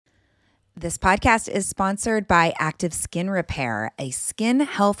This podcast is sponsored by Active Skin Repair, a skin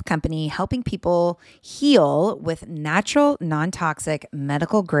health company helping people heal with natural, non-toxic,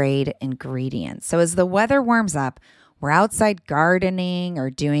 medical-grade ingredients. So as the weather warms up, we're outside gardening or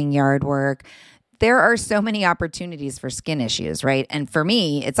doing yard work. There are so many opportunities for skin issues, right? And for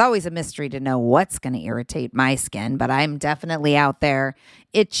me, it's always a mystery to know what's going to irritate my skin, but I'm definitely out there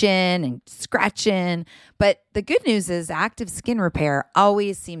itching and scratching. But the good news is Active Skin Repair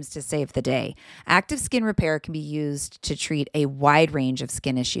always seems to save the day. Active Skin Repair can be used to treat a wide range of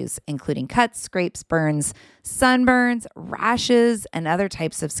skin issues, including cuts, scrapes, burns, sunburns, rashes, and other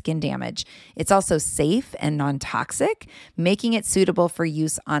types of skin damage. It's also safe and non-toxic, making it suitable for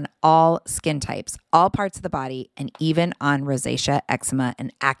use on all skin types, all parts of the body, and even on rosacea, eczema,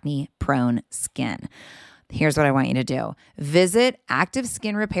 and acne-prone skin. Here's what I want you to do. Visit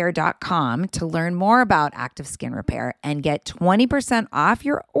ActiveSkinRepair.com to learn more about Active Skin Repair and get 20% off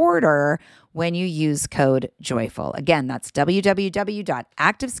your order when you use code JOYFUL. Again, that's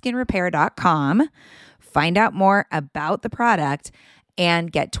www.ActiveSkinRepair.com. Find out more about the product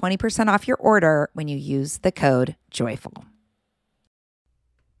and get 20% off your order when you use the code JOYFUL.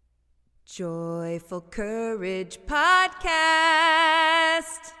 Joyful Courage Podcast.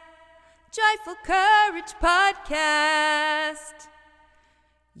 Joyful Courage Podcast.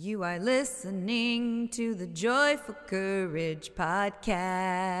 You are listening to the Joyful Courage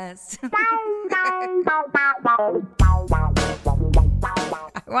Podcast.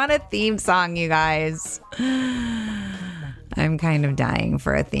 I want a theme song, you guys. I'm kind of dying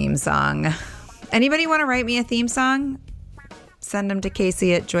for a theme song. Anybody want to write me a theme song? Send them to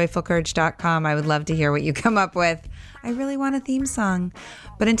Casey at joyfulcourage.com. I would love to hear what you come up with. I really want a theme song.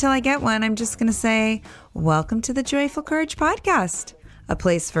 But until I get one, I'm just going to say, welcome to the Joyful Courage Podcast, a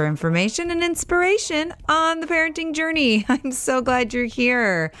place for information and inspiration on the parenting journey. I'm so glad you're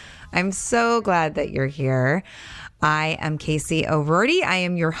here. I'm so glad that you're here. I am Casey O'Rourke. I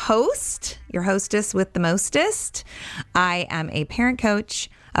am your host, your hostess with the mostest. I am a parent coach,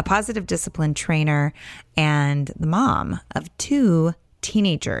 a positive discipline trainer, and the mom of 2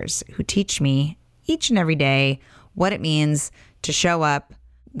 teenagers who teach me each and every day what it means to show up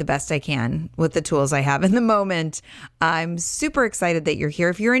the best I can with the tools I have in the moment. I'm super excited that you're here.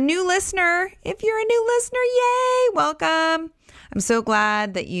 If you're a new listener, yay, welcome. I'm so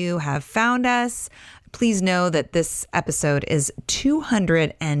glad that you have found us. Please know that this episode is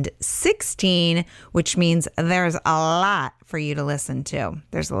 216, which means there's a lot for you to listen to.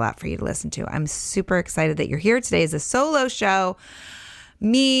 I'm super excited that you're here. Today is a solo show.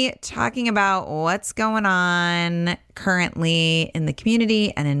 Me talking about what's going on currently in the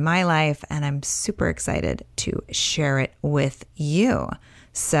community and in my life, and I'm super excited to share it with you.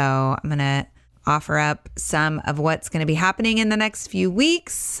 So I'm going to offer up some of what's going to be happening in the next few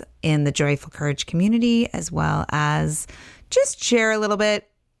weeks in the Joyful Courage community, as well as just share a little bit,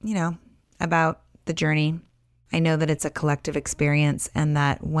 about the journey. I know that it's a collective experience, and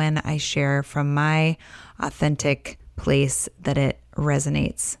that when I share from my authentic place, that it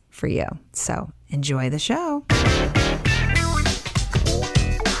resonates for you. So enjoy the show.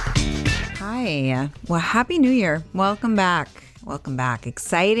 Hi. Well, Happy New Year. Welcome back.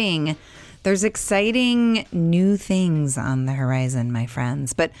 Exciting. There's exciting new things on the horizon, my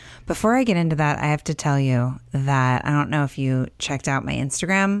friends. But before I get into that, I have to tell you that I don't know if you checked out my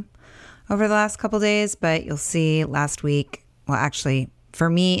Instagram over the last couple days, but you'll see last week, well, actually, for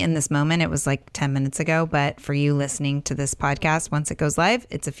me in this moment, it was like 10 minutes ago, but for you listening to this podcast, once it goes live,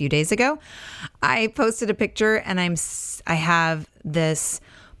 it's a few days ago. I posted a picture and I have this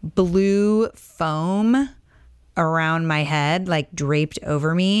blue foam around my head, like draped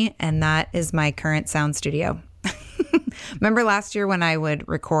over me. And that is my current sound studio. Remember last year when I would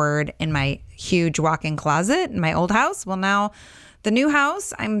record in my huge walk-in closet in my old house? Well, now the new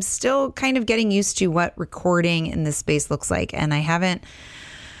house, I'm still kind of getting used to what recording in this space looks like. And I haven't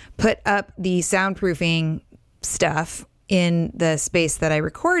put up the soundproofing stuff in the space that I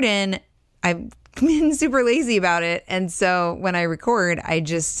record in. I've been super lazy about it. And so when I record, I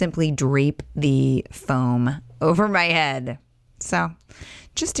just simply drape the foam over my head. So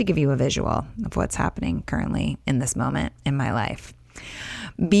just to give you a visual of what's happening currently in this moment in my life.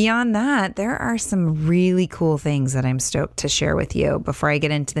 Beyond that, there are some really cool things that I'm stoked to share with you before I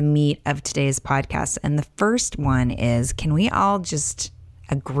get into the meat of today's podcast. And the first one is, can we all just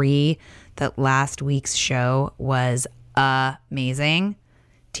agree that last week's show was amazing?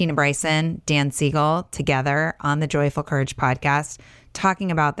 Tina Bryson, Dan Siegel together on the Joyful Courage podcast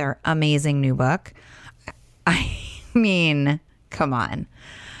talking about their amazing new book. I mean, come on.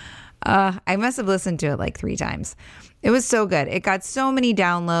 I must have listened to it like 3 times. It was so good. It got so many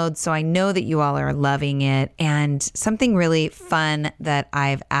downloads, so I know that you all are loving it. And something really fun that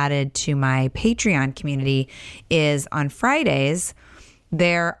I've added to my Patreon community is on Fridays,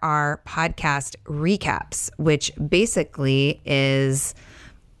 there are podcast recaps, which basically is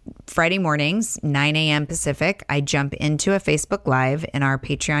Friday mornings, 9 a.m. Pacific. I jump into a Facebook Live in our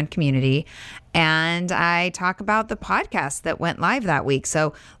Patreon community and I talk about the podcast that went live that week.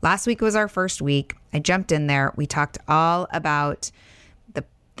 So last week was our first week. I jumped in there. We talked all about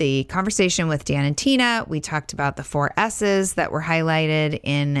the conversation with Dan and Tina. We talked about the 4 S's that were highlighted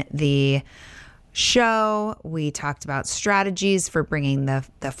in the show. We talked about strategies for bringing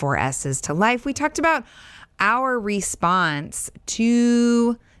the 4 S's to life. We talked about our response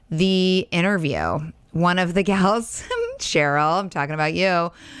to the interview. One of the gals, Cheryl, I'm talking about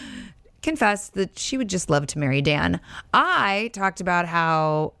you, confessed that she would just love to marry Dan. I talked about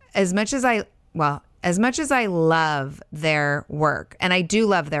how as much as I love their work, and I do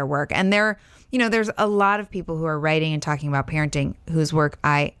love their work, and there's a lot of people who are writing and talking about parenting whose work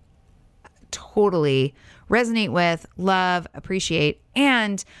I totally resonate with, love, appreciate,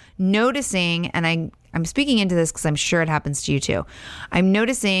 and noticing, and I'm speaking into this because I'm sure it happens to you too. I'm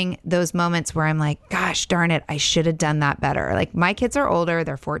noticing those moments where I'm like, gosh, darn it, I should have done that better. Like my kids are older,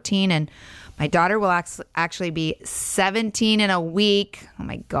 they're 14, and my daughter will actually be 17 in a week. Oh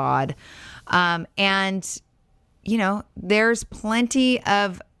my God. And there's plenty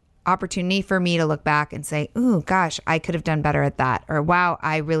of opportunity for me to look back and say, ooh, gosh, I could have done better at that. Or wow,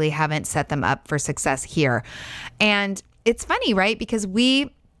 I really haven't set them up for success here. And it's funny, right? Because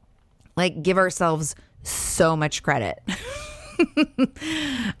we give ourselves so much credit,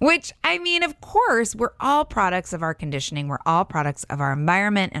 which of course, we're all products of our conditioning. We're all products of our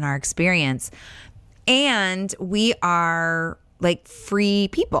environment and our experience. And we are free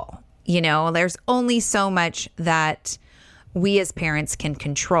people. There's only so much that we as parents can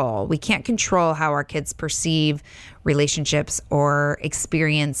control. We can't control how our kids perceive relationships or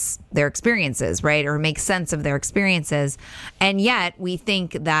experience their experiences, right? Or make sense of their experiences. And yet we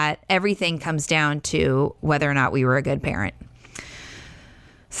think that everything comes down to whether or not we were a good parent.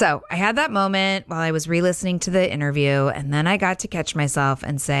 So I had that moment while I was re-listening to the interview, and then I got to catch myself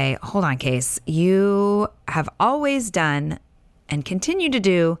and say, hold on, Case, you have always done and continue to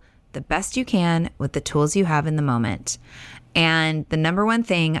do the best you can with the tools you have in the moment. And the number one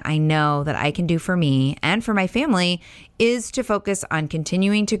thing I know that I can do for me and for my family is to focus on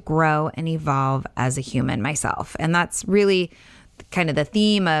continuing to grow and evolve as a human myself. And that's really kind of the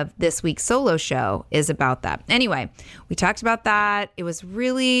theme of this week's solo show is about that. Anyway, we talked about that. It was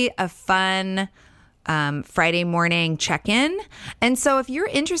really a fun Friday morning check-in. And so if you're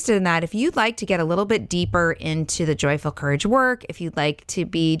interested in that, if you'd like to get a little bit deeper into the Joyful Courage work, if you'd like to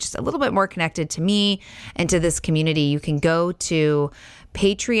be just a little bit more connected to me and to this community, you can go to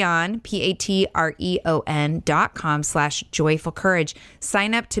Patreon, patreon.com/joyful courage.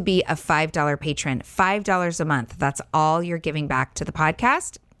 Sign up to be a $5 patron, $5 a month. That's all you're giving back to the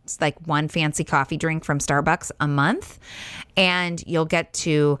podcast. It's like one fancy coffee drink from Starbucks a month. And you'll get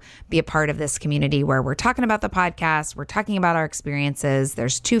to be a part of this community where we're talking about the podcast. We're talking about our experiences.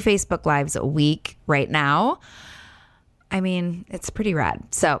 There's 2 Facebook Lives a week right now. It's pretty rad.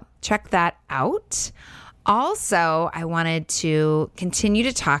 So check that out. Also, I wanted to continue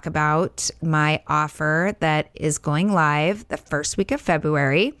to talk about my offer that is going live the first week of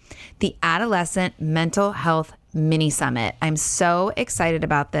February, the Adolescent Mental Health Mini Summit. I'm so excited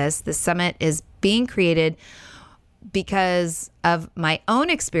about this. The summit is being created because of my own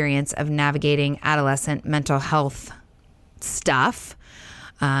experience of navigating adolescent mental health stuff,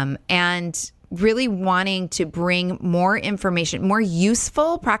 and really wanting to bring more information, more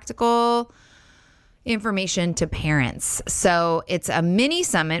useful, practical information to parents. So it's a mini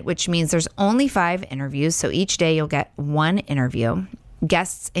summit, which means there's only 5 interviews. So each day you'll get 1 interview.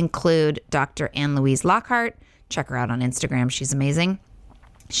 Guests include Dr. Ann-Louise Lockhart. Check her out on Instagram. She's amazing.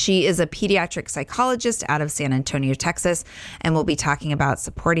 She is a pediatric psychologist out of San Antonio, Texas, and we'll be talking about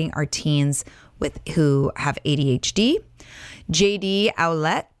supporting our teens who have ADHD. JD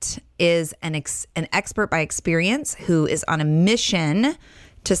Owlett is an expert by experience who is on a mission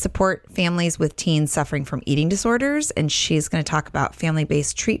to support families with teens suffering from eating disorders, and she's going to talk about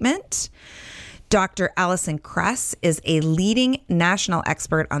family-based treatment. Dr. Allison Kress is a leading national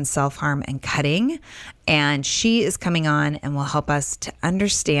expert on self-harm and cutting, and she is coming on and will help us to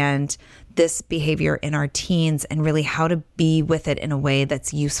understand this behavior in our teens and really how to be with it in a way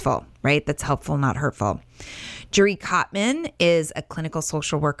that's useful, right? That's helpful, not hurtful. Jury Kottman is a clinical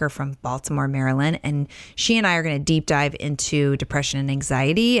social worker from Baltimore, Maryland, and she and I are going to deep dive into depression and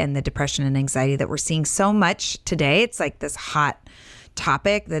anxiety and the depression and anxiety that we're seeing so much today. It's like this hot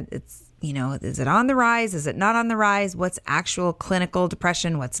topic that it's, is it on the rise? Is it not on the rise? What's actual clinical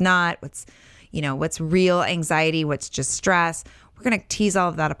depression? What's not? What's real anxiety? What's just stress? We're going to tease all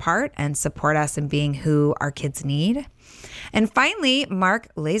of that apart and support us in being who our kids need. And finally, Mark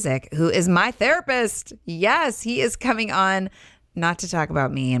Lasik, who is my therapist. Yes, he is coming on not to talk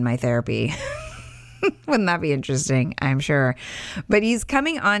about me and my therapy. Wouldn't that be interesting? I'm sure. But he's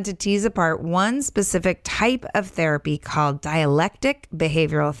coming on to tease apart one specific type of therapy called dialectic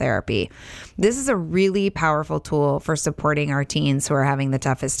behavioral therapy. This is a really powerful tool for supporting our teens who are having the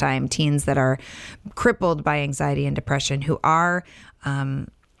toughest time, teens that are crippled by anxiety and depression, who are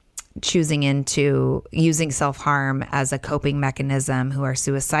choosing into using self-harm as a coping mechanism, who are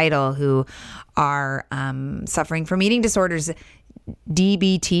suicidal, who are suffering from eating disorders.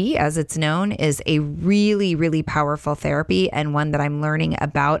 DBT, as it's known, is a really, really powerful therapy and one that I'm learning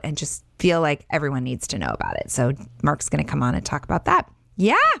about and just feel like everyone needs to know about it. So Mark's going to come on and talk about that.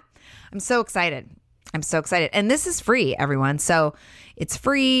 Yeah, I'm so excited. And this is free, everyone. So it's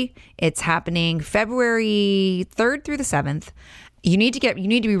free. It's happening February 3rd through the 7th. You need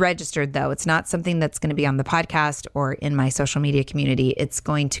to be registered, though. It's not something that's going to be on the podcast or in my social media community. It's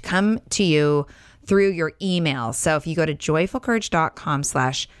going to come to you through your email. So if you go to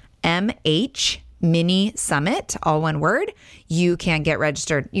joyfulcourage.com/MH mini summit, all one word, you can get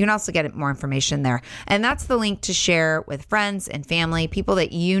registered. You can also get more information there. And that's the link to share with friends and family, people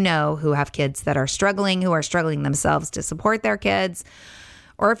that you know who have kids that are struggling themselves to support their kids.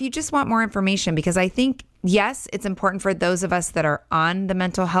 Or if you just want more information, because I think, yes, it's important for those of us that are on the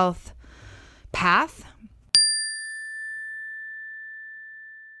mental health path.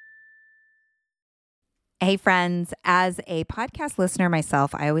 Hey friends, as a podcast listener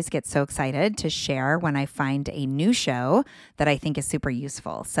myself, I always get so excited to share when I find a new show that I think is super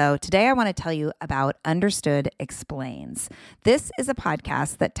useful. So today I want to tell you about Understood Explains. This is a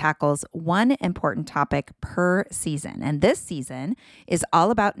podcast that tackles one important topic per season. And this season is all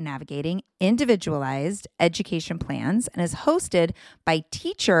about navigating individualized education plans and is hosted by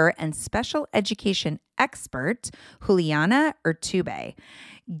teacher and special education expert Juliana Urtubey.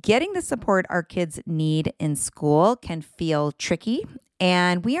 Getting the support our kids need in school can feel tricky,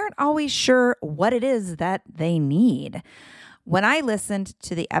 and we aren't always sure what it is that they need. When I listened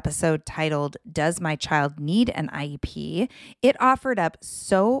to the episode titled, "Does My Child Need an IEP?" it offered up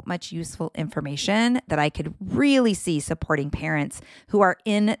so much useful information that I could really see supporting parents who are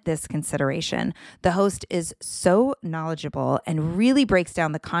in this consideration. The host is so knowledgeable and really breaks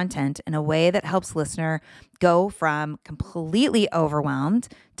down the content in a way that helps listener go from completely overwhelmed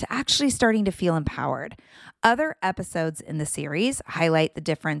to actually starting to feel empowered. Other episodes in the series highlight the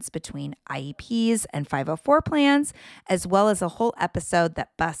difference between IEPs and 504 plans, as well as a whole episode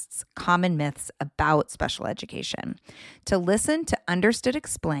that busts common myths about special education. To listen to Understood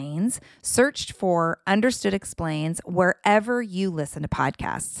Explains, search for Understood Explains wherever you listen to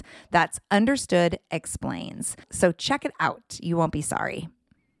podcasts. That's Understood Explains. So check it out. You won't be sorry.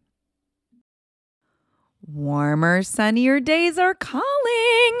 Warmer, sunnier days are calling.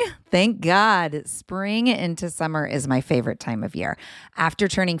 Thank God. Spring into summer is my favorite time of year. After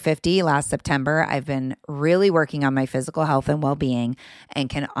turning 50 last September, I've been really working on my physical health and well-being and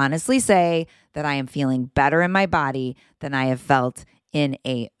can honestly say that I am feeling better in my body than I have felt in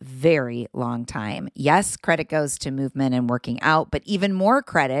a very long time. Yes, credit goes to movement and working out, but even more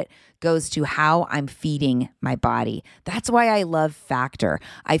credit goes to how I'm feeding my body. That's why I love Factor.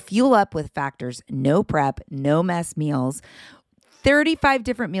 I fuel up with Factor's no prep, no mess meals, 35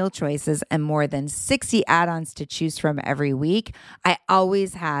 different meal choices, and more than 60 add-ons to choose from every week. I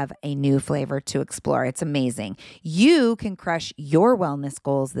always have a new flavor to explore. It's amazing. You can crush your wellness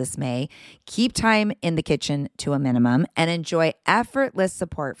goals this May, keep time in the kitchen to a minimum, and enjoy effortless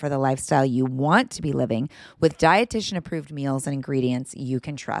support for the lifestyle you want to be living with dietitian-approved meals and ingredients you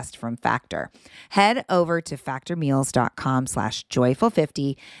can trust from Factor. Head over to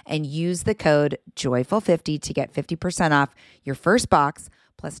factormeals.com/joyful50 and use the code joyful50 to get 50% off your first box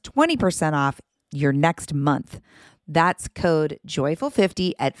plus 20% off your next month. That's code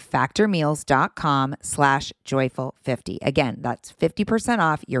joyful50 at factormeals.com/joyful50. Again, that's 50%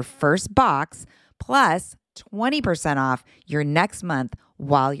 off your first box plus 20% off your next month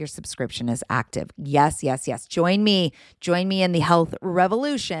while your subscription is active. Yes, yes, yes. Join me in the health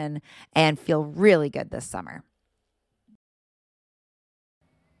revolution and feel really good this summer.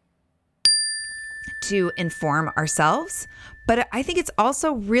 to inform ourselves, but I think it's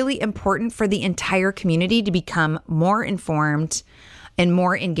also really important for the entire community to become more informed and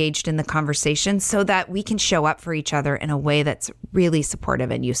more engaged in the conversation so that we can show up for each other in a way that's really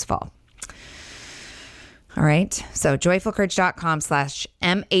supportive and useful. All right. So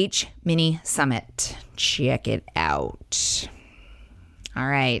joyfulcourage.com/MH mini summit. Check it out. All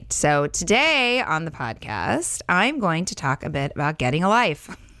right. So today on the podcast, I'm going to talk a bit about getting a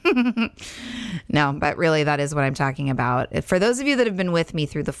life. No, but really that is what I'm talking about. For those of you that have been with me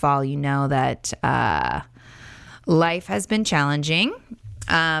through the fall, you know that life has been challenging.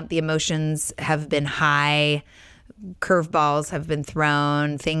 The emotions have been high. Curveballs have been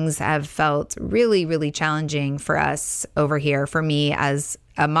thrown. Things have felt really, really challenging for us over here, for me as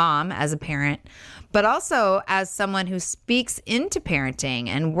a mom, as a parent, but also as someone who speaks into parenting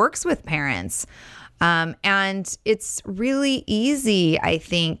and works with parents. And it's really easy, I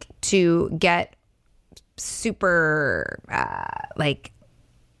think, to get super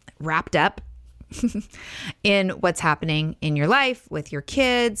wrapped up in what's happening in your life with your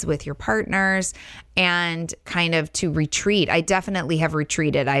kids, with your partners, and kind of to retreat. I definitely have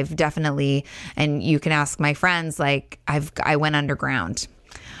retreated. I've definitely, and you can ask my friends, like I went underground.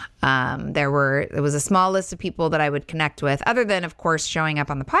 There was a small list of people that I would connect with, other than, of course, showing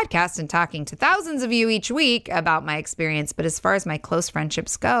up on the podcast and talking to thousands of you each week about my experience. But as far as my close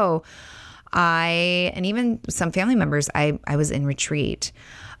friendships go, and even some family members, I was in retreat.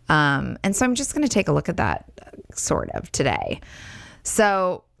 And so I'm just going to take a look at that sort of today.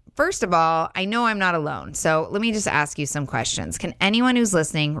 So first of all, I know I'm not alone. So let me just ask you some questions. Can anyone who's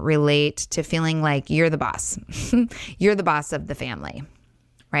listening relate to feeling like you're the boss? You're the boss of the family,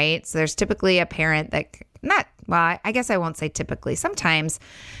 right? So there's typically a parent that I guess I won't say typically. Sometimes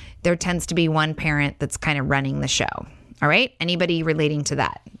there tends to be one parent that's kind of running the show. All right. Anybody relating to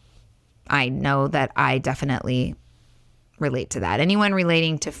that? I know that I definitely relate to that. Anyone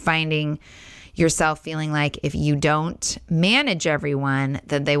relating to finding yourself feeling like if you don't manage everyone,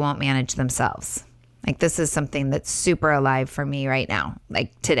 then they won't manage themselves. Like this is something that's super alive for me right now,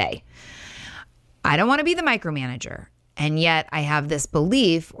 like today. I don't want to be the micromanager. And yet I have this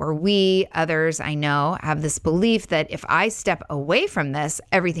belief, or others I know have this belief that if I step away from this,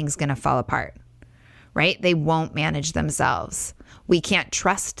 everything's going to fall apart, right? They won't manage themselves. We can't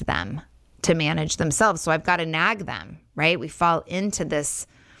trust them to manage themselves. So I've got to nag them, right? We fall into this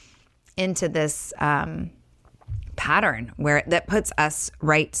pattern where that puts us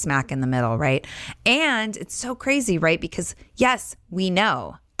right smack in the middle, right? And it's so crazy, right? Because yes,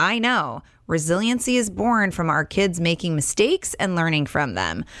 I know resiliency is born from our kids making mistakes and learning from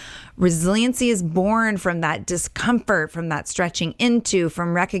them. Resiliency is born from that discomfort, from that stretching into,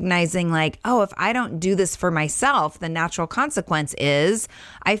 from recognizing like, oh, if I don't do this for myself, the natural consequence is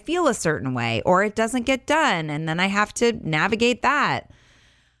I feel a certain way or it doesn't get done. And then I have to navigate that.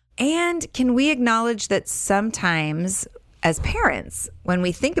 And can we acknowledge that sometimes as parents, when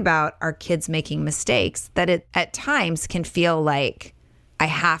we think about our kids making mistakes, that it at times can feel like I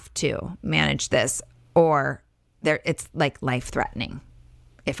have to manage this, or it's like life-threatening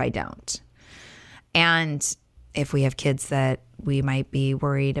if I don't. And if we have kids that we might be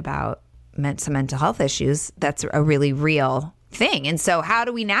worried about some mental health issues, that's a really real thing. And so how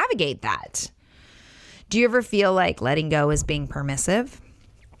do we navigate that? Do you ever feel like letting go is being permissive?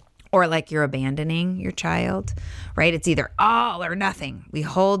 Or like you're abandoning your child, right? It's either all or nothing. We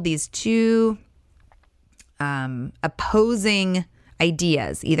hold these two opposing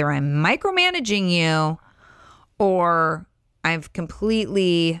ideas. Either I'm micromanaging you or I've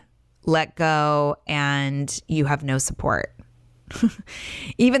completely let go and you have no support.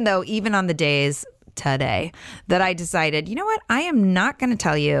 Even on the days today that I decided, you know what? I am not going to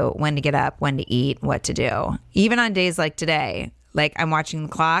tell you when to get up, when to eat, what to do. Even on days like today, like I'm watching the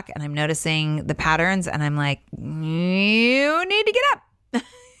clock and I'm noticing the patterns and I'm like, you need to get up.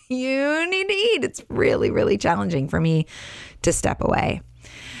 You need to eat. It's really, really challenging for me to step away.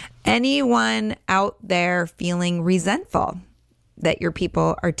 Anyone out there feeling resentful that your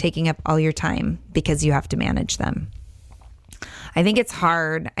people are taking up all your time because you have to manage them? I think it's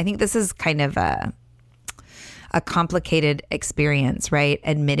hard. I think this is kind of a complicated experience, right?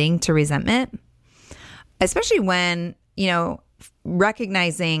 Admitting to resentment, especially when,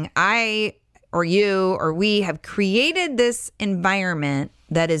 recognizing I or you or we have created this environment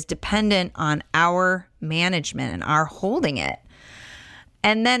that is dependent on our management and our holding it.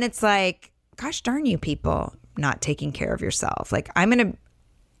 And then it's like, gosh darn you people not taking care of yourself. Like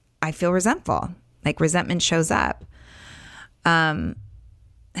I feel resentful. Like resentment shows up. And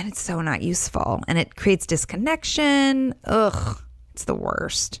it's so not useful. And it creates disconnection. Ugh, it's the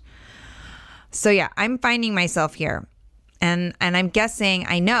worst. So yeah, I'm finding myself here. And I'm guessing,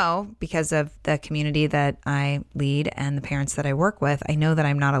 I know because of the community that I lead and the parents that I work with, I know that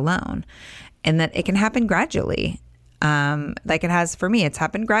I'm not alone and that it can happen gradually. Like it has for me, it's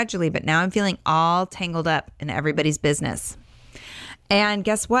happened gradually, but now I'm feeling all tangled up in everybody's business. And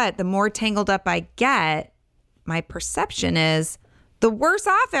guess what? The more tangled up I get, my perception is the worse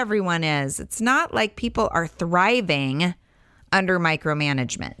off everyone is. It's not like people are thriving under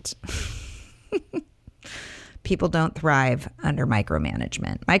micromanagement. People don't thrive under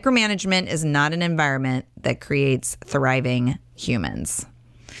micromanagement. Micromanagement is not an environment that creates thriving humans.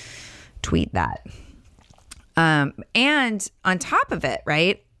 Tweet that. And on top of it,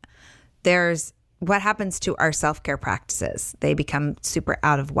 right, there's what happens to our self-care practices. They become super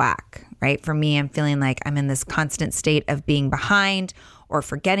out of whack, right? For me, I'm feeling like I'm in this constant state of being behind or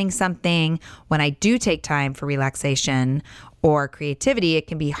forgetting something. When I do take time for relaxation or creativity, it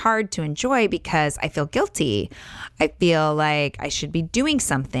can be hard to enjoy because I feel guilty. I feel like I should be doing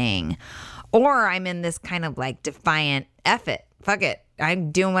something, or I'm in this kind of like defiant F it, fuck it.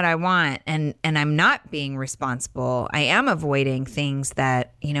 I'm doing what I want and I'm not being responsible. I am avoiding things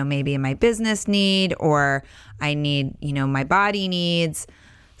that, maybe in my business need or I need, my body needs.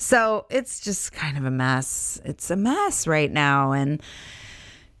 So it's just kind of a mess. It's a mess right now. And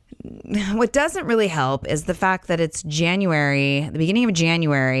what doesn't really help is the fact that it's January, the beginning of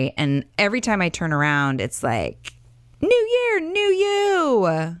January, and every time I turn around, it's like, new year, new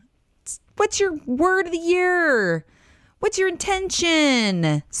you. What's your word of the year? What's your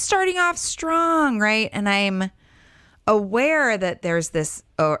intention? Starting off strong, right? And I'm aware that there's this,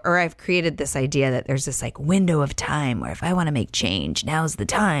 or I've created this idea that there's this like window of time where if I want to make change, now's the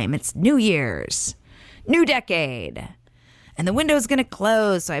time. It's New Year's, new decade. And the window's going to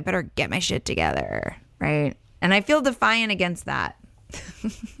close, so I better get my shit together, right? And I feel defiant against that.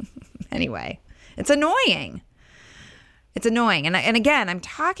 Anyway, it's annoying. It's annoying. And again, I'm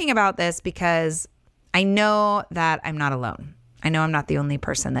talking about this because I know that I'm not alone. I know I'm not the only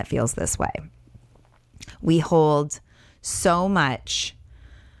person that feels this way. We hold so much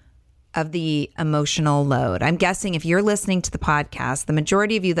of the emotional load. I'm guessing if you're listening to the podcast, the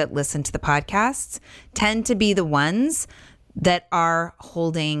majority of you that listen to the podcasts tend to be the ones that are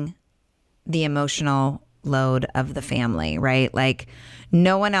holding the emotional load of the family, right? Like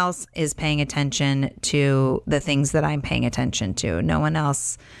no one else is paying attention to the things that I'm paying attention to. No one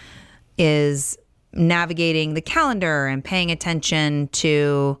else is navigating the calendar and paying attention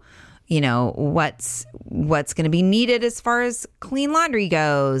to, what's going to be needed as far as clean laundry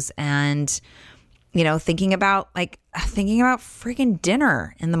goes and, thinking about freaking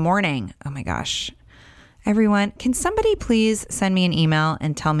dinner in the morning. Oh my gosh. Everyone, can somebody please send me an email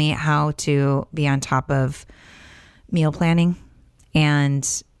and tell me how to be on top of meal planning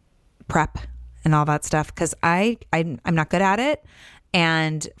and prep and all that stuff? Because I'm not good at it.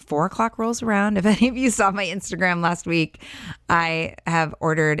 And 4:00 rolls around. If any of you saw my Instagram last week, I have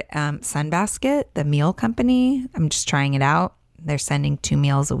ordered Sunbasket, the meal company. I'm just trying it out. They're sending 2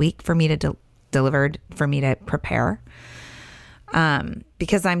 meals a week for me to delivered for me to prepare.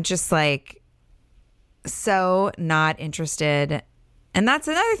 Because I'm just like so not interested. And that's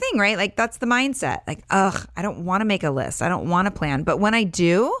another thing, right? Like that's the mindset. Like, I don't want to make a list. I don't want to plan. But when I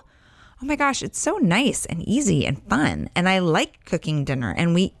do, oh my gosh, it's so nice and easy and fun. And I like cooking dinner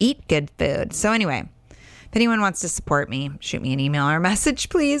and we eat good food. So anyway, if anyone wants to support me, shoot me an email or a message,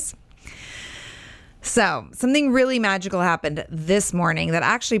 please. So something really magical happened this morning that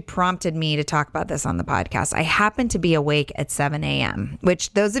actually prompted me to talk about this on the podcast. I happened to be awake at 7 a.m.,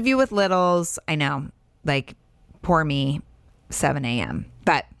 which those of you with littles, I know, like poor me, 7 a.m.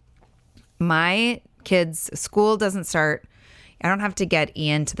 But my kids' school doesn't start. I don't have to get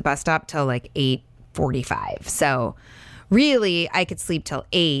Ian to the bus stop till like 8:45. So really I could sleep till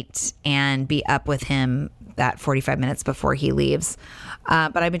 8 and be up with him that 45 minutes before he leaves.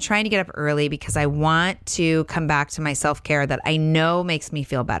 But I've been trying to get up early because I want to come back to my self-care that I know makes me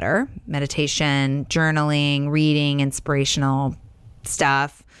feel better. Meditation, journaling, reading, inspirational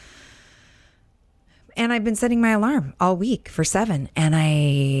stuff. And I've been setting my alarm all week for 7 and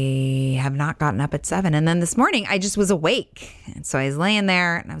I have not gotten up at 7. And then this morning I just was awake. And so I was laying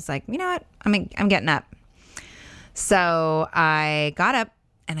there and I was like, you know what? I'm getting up. So I got up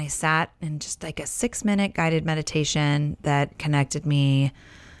and I sat in just like a 6-minute guided meditation that connected me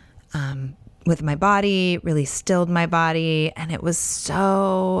with my body, really stilled my body. And it was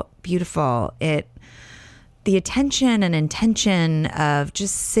so beautiful. The attention and intention of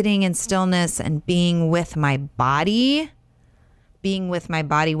just sitting in stillness and being with my body,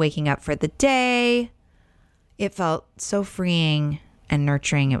 waking up for the day. It felt so freeing and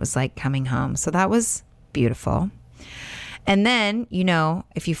nurturing. It was like coming home. So that was beautiful. And then,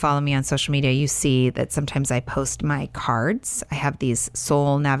 if you follow me on social media, you see that sometimes I post my cards. I have these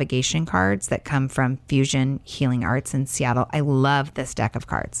soul navigation cards that come from Fusion Healing Arts in Seattle. I love this deck of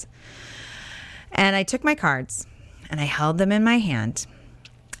cards. And I took my cards and I held them in my hand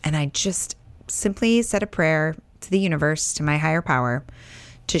and I just simply said a prayer to the universe, to my higher power,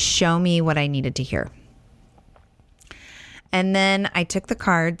 to show me what I needed to hear. And then I took the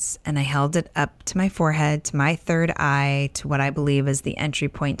cards and I held it up to my forehead, to my third eye, to what I believe is the entry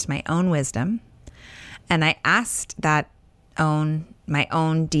point to my own wisdom. And I asked my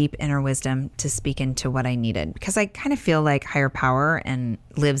own deep inner wisdom to speak into what I needed, because I kind of feel like higher power and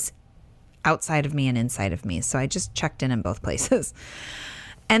lives outside of me and inside of me. So I just checked in both places.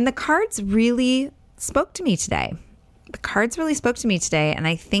 And the cards really spoke to me today. And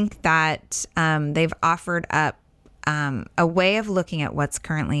I think that they've offered up a way of looking at what's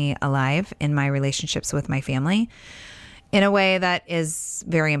currently alive in my relationships with my family in a way that is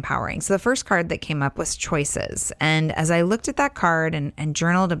very empowering. So the first card that came up was choices. And as I looked at that card and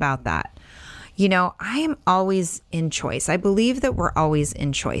journaled about that, I am always in choice. I believe that we're always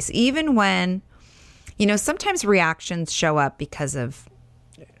in choice, even when, sometimes reactions show up because of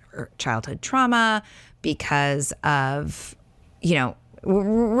childhood trauma, because of,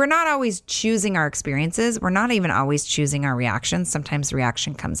 we're not always choosing our experiences. We're not even always choosing our reactions. Sometimes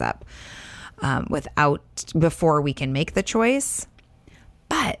reaction comes up before we can make the choice.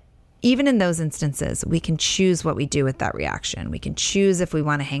 But even in those instances, we can choose what we do with that reaction. We can choose if we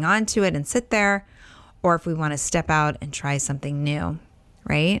want to hang on to it and sit there, or if we want to step out and try something new,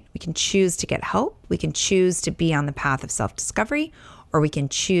 right? We can choose to get help. We can choose to be on the path of self-discovery, or we can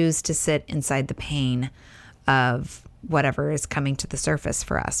choose to sit inside the pain of whatever is coming to the surface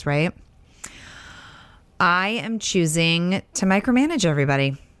for us, right? I am choosing to micromanage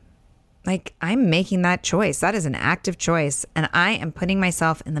everybody. Like, I'm making that choice. That is an active choice. And I am putting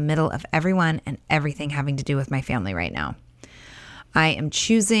myself in the middle of everyone and everything having to do with my family right now. I am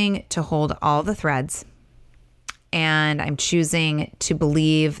choosing to hold all the threads. And I'm choosing to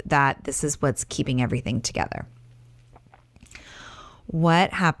believe that this is what's keeping everything together.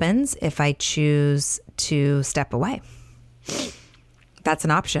 What happens if I choose to step away? That's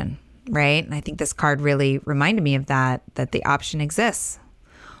an option, right? And I think this card really reminded me of that the option exists.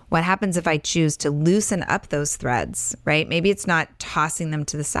 What happens if I choose to loosen up those threads, right? Maybe it's not tossing them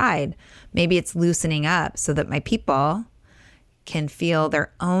to the side. Maybe it's loosening up so that my people can feel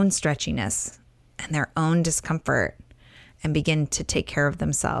their own stretchiness and their own discomfort and begin to take care of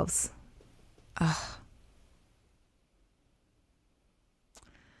themselves. Ugh.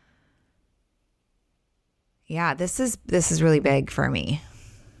 Yeah, this is really big for me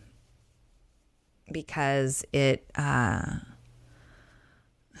because it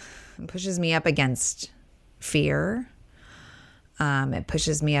pushes me up against fear. It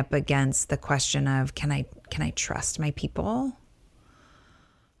pushes me up against the question of can I trust my people?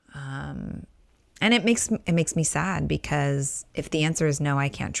 And it makes me sad, because if the answer is no, I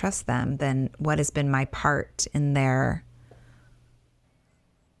can't trust them, then what has been my part in their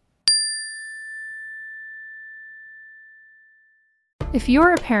If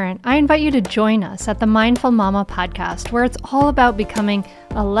you're a parent, I invite you to join us at the Mindful Mama podcast, where it's all about becoming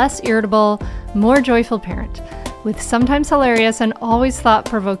a less irritable, more joyful parent. With sometimes hilarious and always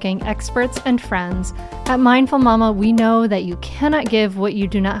thought-provoking experts and friends, at Mindful Mama, we know that you cannot give what you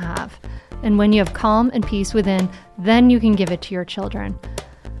do not have. And when you have calm and peace within, then you can give it to your children.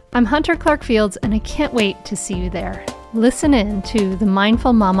 I'm Hunter Clark Fields, and I can't wait to see you there. Listen in to the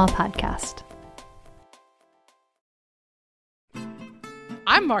Mindful Mama podcast.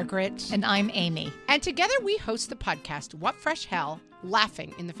 I'm Margaret. And I'm Amy. And together we host the podcast, What Fresh Hell?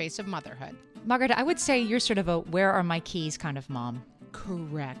 Laughing in the Face of Motherhood. Margaret, I would say you're sort of a where are my keys kind of mom.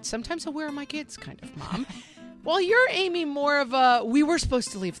 Correct. Sometimes a where are my kids kind of mom. Well, you're, Amy, more of a we were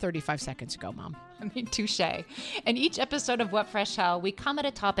supposed to leave 35 seconds ago, mom. I mean, touche. In each episode of What Fresh Hell, we come at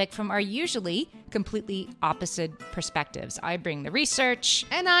a topic from our usually completely opposite perspectives. I bring the research.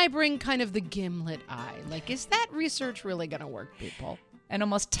 And I bring kind of the gimlet eye. Like, is that research really going to work, people? And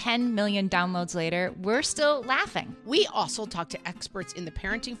almost 10 million downloads later, we're still laughing. We also talk to experts in the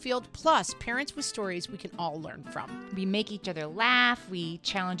parenting field, plus parents with stories we can all learn from. We make each other laugh, we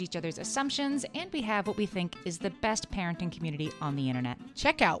challenge each other's assumptions, and we have what we think is the best parenting community on the internet.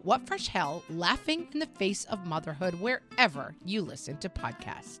 Check out What Fresh Hell? Laughing in the Face of Motherhood wherever you listen to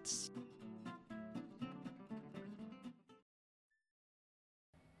podcasts.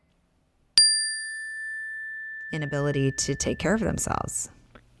 inability to take care of themselves.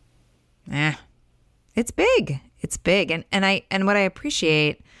 It's big. It's big. And what I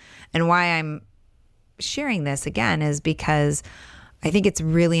appreciate and why I'm sharing this again is because I think it's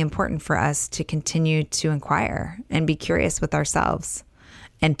really important for us to continue to inquire and be curious with ourselves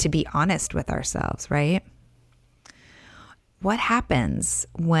and to be honest with ourselves, right? What happens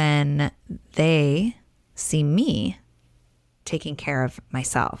when they see me taking care of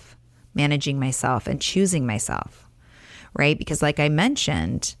myself, managing myself, and choosing myself, right? Because like I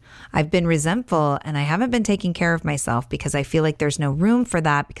mentioned, I've been resentful and I haven't been taking care of myself because I feel like there's no room for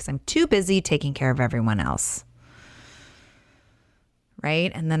that because I'm too busy taking care of everyone else,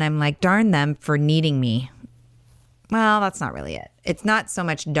 right? And then I'm like, darn them for needing me. Well, that's not really it. It's not so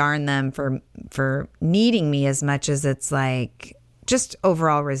much darn them for needing me as much as it's like just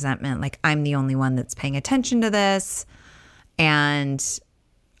overall resentment. Like I'm the only one that's paying attention to this and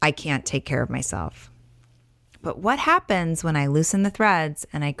I can't take care of myself. But what happens when I loosen the threads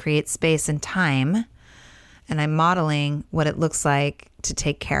and I create space and time and I'm modeling what it looks like to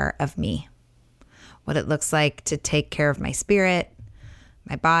take care of me, what it looks like to take care of my spirit,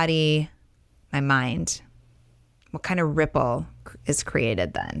 my body, my mind? What kind of ripple is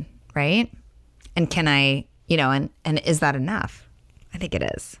created then, right? And can I, and is that enough? I think it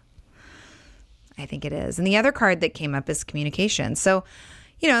is. I think it is. And the other card that came up is communication. So,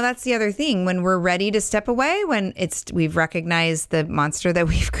 that's the other thing. When we're ready to step away, when we've recognized the monster that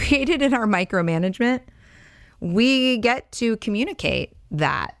we've created in our micromanagement, we get to communicate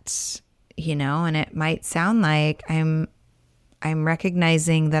that, and it might sound like I'm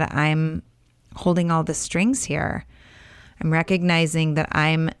recognizing that I'm holding all the strings here. I'm recognizing that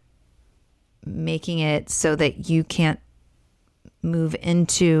I'm making it so that you can't move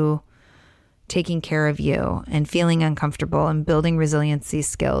into taking care of you and feeling uncomfortable and building resiliency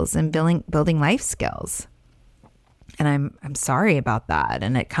skills and building life skills. And I'm sorry about that.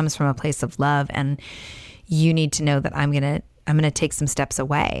 And it comes from a place of love. And you need to know that I'm going to take some steps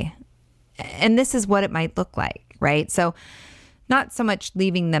away. And this is what it might look like, right? So not so much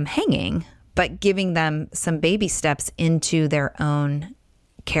leaving them hanging, but giving them some baby steps into their own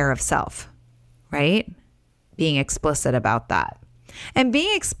care of self, right? Being explicit about that. And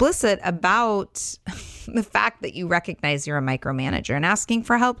being explicit about the fact that you recognize you're a micromanager and asking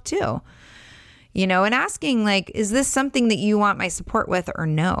for help too. And asking like, is this something that you want my support with or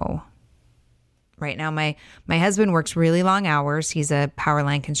no? Right now, my husband works really long hours. He's a power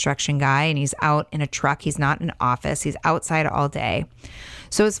line construction guy and he's out in a truck. He's not in an office. He's outside all day.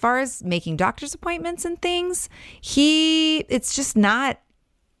 So as far as making doctor's appointments and things, it's just not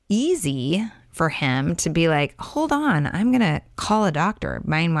easy for him to be like, hold on, I'm going to call a doctor.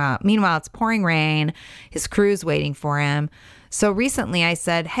 Meanwhile, it's pouring rain. His crew's waiting for him. So recently I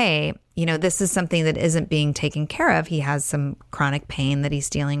said, hey, this is something that isn't being taken care of. He has some chronic pain that he's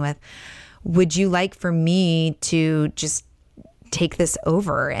dealing with. Would you like for me to just take this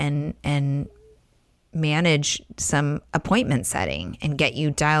over and manage some appointment setting and get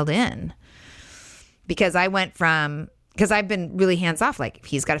you dialed in? Because I've been really hands off, like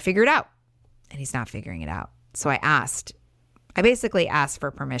he's got to figure it out and he's not figuring it out. So I basically asked for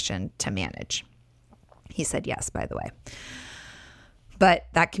permission to manage. He said yes, by the way. But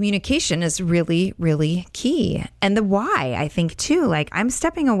that communication is really, really key. And the why, I think too, like I'm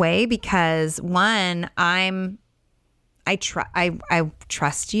stepping away because one, I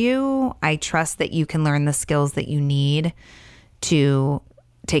trust you. I trust that you can learn the skills that you need to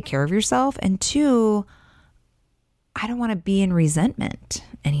take care of yourself. And two, I don't want to be in resentment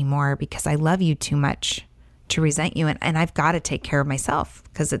anymore because I love you too much to resent you. And I've got to take care of myself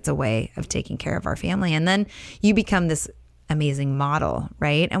because it's a way of taking care of our family. And then you become this amazing model,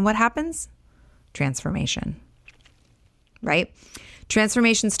 right? And what happens? Transformation, right?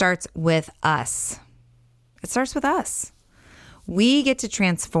 Transformation starts with us. It starts with us. We get to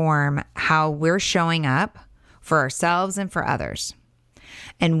transform how we're showing up for ourselves and for others.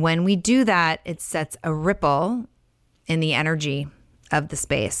 And when we do that, it sets a ripple in the energy of the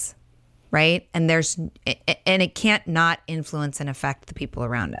space, right? And it can't not influence and affect the people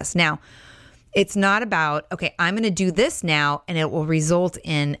around us. Now, it's not about, okay, I'm going to do this now and it will result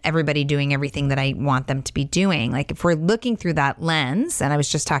in everybody doing everything that I want them to be doing. Like if we're looking through that lens, and I was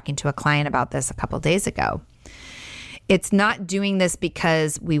just talking to a client about this a couple of days ago, it's not doing this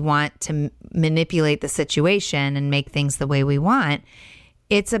because we want to manipulate the situation and make things the way we want.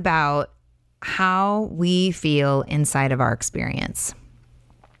 It's about how we feel inside of our experience,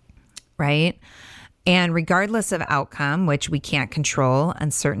 right? And regardless of outcome, which we can't control,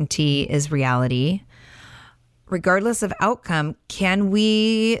 uncertainty is reality. Regardless of outcome, can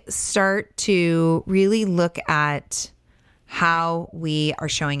we start to really look at how we are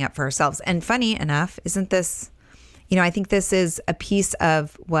showing up for ourselves? And funny enough, isn't this I think this is a piece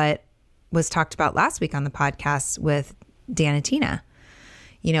of what was talked about last week on the podcast with Dan and Tina.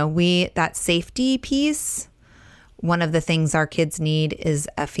 That safety piece, one of the things our kids need is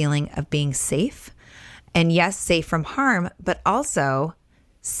a feeling of being safe. And yes, safe from harm, but also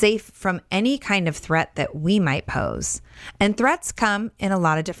safe from any kind of threat that we might pose. And threats come in a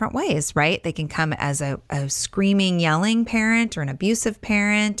lot of different ways, right? They can come as a screaming, yelling parent, or an abusive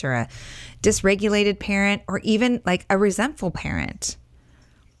parent, or a dysregulated parent, or even like a resentful parent,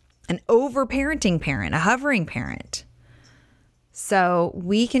 an over-parenting parent, a hovering parent. So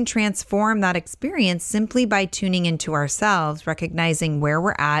we can transform that experience simply by tuning into ourselves, recognizing where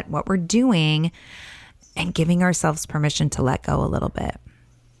we're at, what we're doing, and giving ourselves permission to let go a little bit,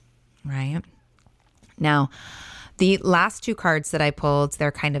 right? Now, the last two cards that I pulled,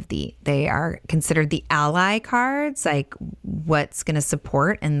 they are considered the ally cards, like what's going to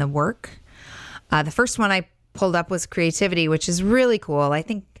support in the work. The first one I pulled up was creativity, which is really cool.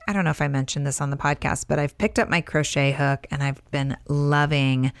 I don't know if I mentioned this on the podcast, but I've picked up my crochet hook and I've been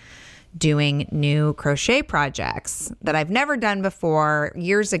loving doing new crochet projects that I've never done before.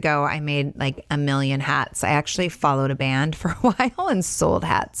 Years ago, I made like 1 million hats. I actually followed a band for a while and sold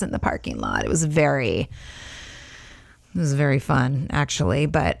hats in the parking lot. It was very fun, actually.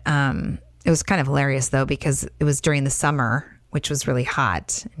 But it was kind of hilarious, though, because it was during the summer, which was really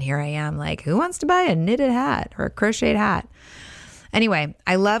hot. And here I am like, who wants to buy a knitted hat or a crocheted hat? Anyway,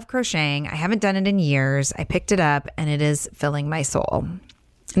 I love crocheting. I haven't done it in years. I picked it up and it is filling my soul.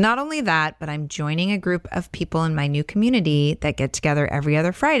 Not only that, but I'm joining a group of people in my new community that get together every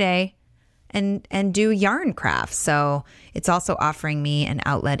other Friday and do yarn crafts. So it's also offering me an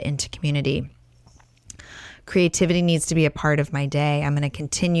outlet into community. Creativity needs to be a part of my day. I'm going to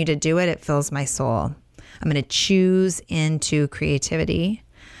continue to do it. It fills my soul. I'm going to choose into creativity.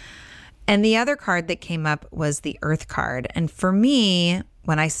 And the other card that came up was the Earth card. And for me,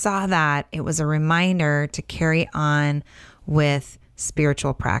 when I saw that, it was a reminder to carry on with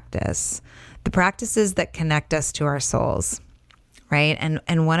spiritual practice, the practices that connect us to our souls, right?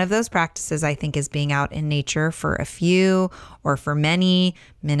 And one of those practices, I think, is being out in nature for a few or for many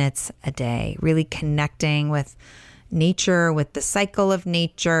minutes a day, really connecting with nature, with the cycle of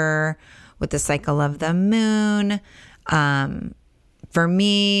nature, with the cycle of the moon. For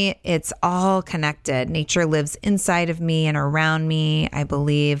me, it's all connected. Nature lives inside of me and around me. I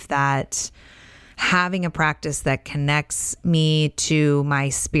believe that having a practice that connects me to my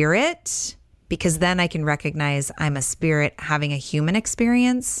spirit, because then I can recognize I'm a spirit having a human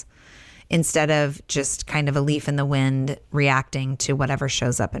experience instead of just kind of a leaf in the wind reacting to whatever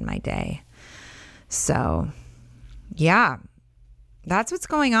shows up in my day. So, yeah, that's what's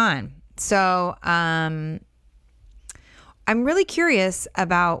going on. So, I'm really curious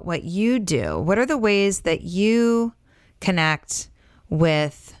about what you do. What are the ways that you connect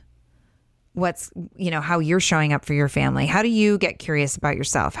with what's, how you're showing up for your family? How do you get curious about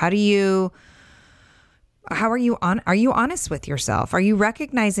yourself? Are you honest with yourself? Are you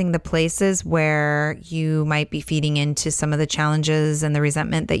recognizing the places where you might be feeding into some of the challenges and the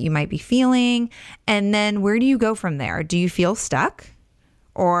resentment that you might be feeling? And then where do you go from there? Do you feel stuck?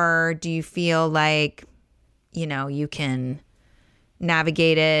 Or do you feel like, you can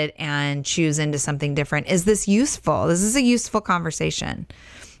navigate it and choose into something different? Is this useful? This is a useful conversation.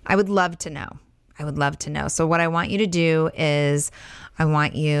 I would love to know. So what I want you to do is I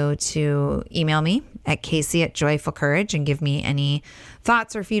want you to email me at Casey@Joyful Courage and give me any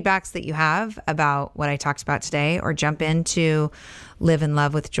thoughts or feedbacks that you have about what I talked about today, or jump into Live in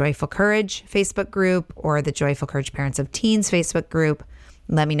Love with Joyful Courage Facebook group or the Joyful Courage Parents of Teens Facebook group.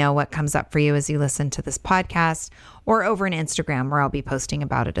 Let me know what comes up for you as you listen to this podcast, or over on Instagram where I'll be posting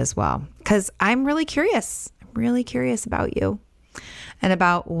about it as well. Because I'm really curious. About you and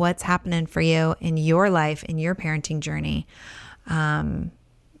about what's happening for you in your life, in your parenting journey. And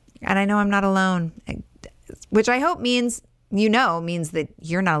I know I'm not alone, which I hope means that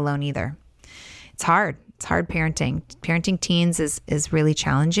you're not alone either. It's hard. It's hard parenting. Parenting teens is really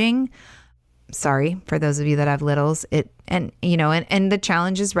challenging. Sorry for those of you that have littles. And the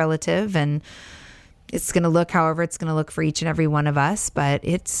challenge is relative, and it's going to look however it's going to look for each and every one of us, but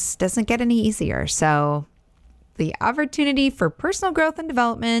it doesn't get any easier. So the opportunity for personal growth and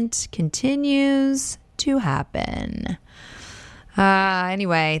development continues to happen.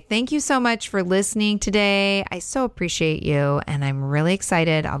 Anyway, thank you so much for listening today. I so appreciate you, and I'm really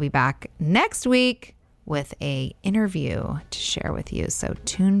excited. I'll be back next week with an interview to share with you. So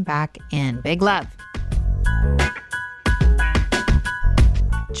tune back in. Big love.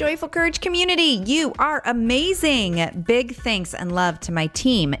 Joyful Courage community. You are amazing. Big thanks and love to my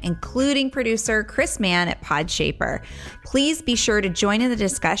team, including producer Chris Mann at Podshaper. Please be sure to join in the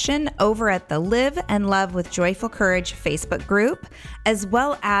discussion over at the Live and Love with Joyful Courage Facebook group, as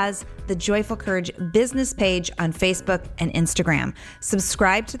well as the Joyful Courage business page on Facebook and Instagram.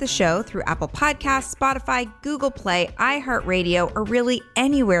 Subscribe to the show through Apple Podcasts, Spotify, Google Play, iHeartRadio, or really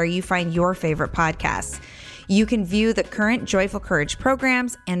anywhere you find your favorite podcasts. You can view the current Joyful Courage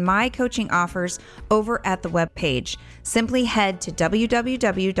programs and my coaching offers over at the webpage. Simply head to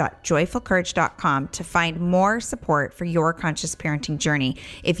www.joyfulcourage.com to find more support for your conscious parenting journey.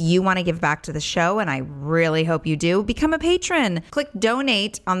 If you want to give back to the show, and I really hope you do, become a patron. Click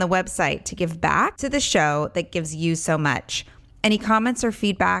donate on the website to give back to the show that gives you so much. Any comments or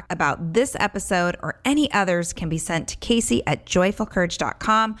feedback about this episode or any others can be sent to Casey at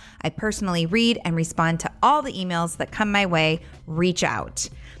joyfulcourage.com. I personally read and respond to all the emails that come my way. Reach out.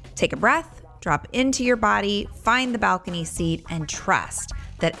 Take a breath, drop into your body, find the balcony seat, and trust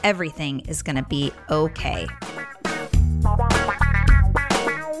that everything is going to be okay.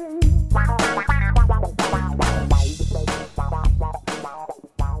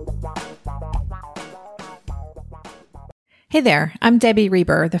 Hey there, I'm Debbie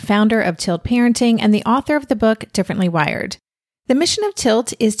Reber, the founder of Tilt Parenting and the author of the book Differently Wired. The mission of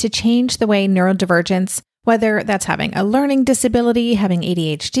Tilt is to change the way neurodivergence, whether that's having a learning disability, having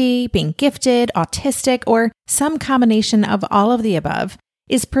ADHD, being gifted, autistic, or some combination of all of the above,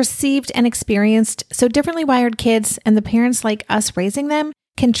 is perceived and experienced so differently wired kids and the parents like us raising them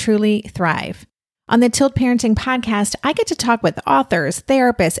can truly thrive. On the Tilt Parenting podcast, I get to talk with authors,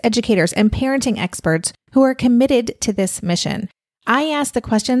 therapists, educators, and parenting experts who are committed to this mission. I ask the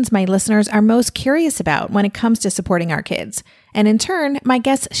questions my listeners are most curious about when it comes to supporting our kids. And in turn, my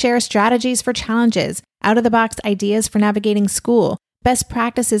guests share strategies for challenges, out-of-the-box ideas for navigating school, best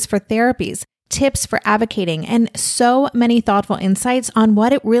practices for therapies, tips for advocating, and so many thoughtful insights on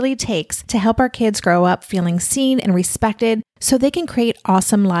what it really takes to help our kids grow up feeling seen and respected so they can create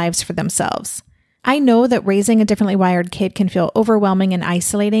awesome lives for themselves. I know that raising a differently wired kid can feel overwhelming and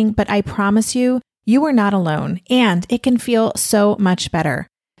isolating, but I promise you, you are not alone, and it can feel so much better.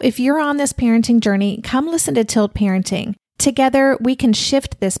 If you're on this parenting journey, come listen to Tilt Parenting. Together, we can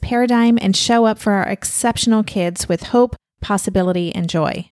shift this paradigm and show up for our exceptional kids with hope, possibility, and joy.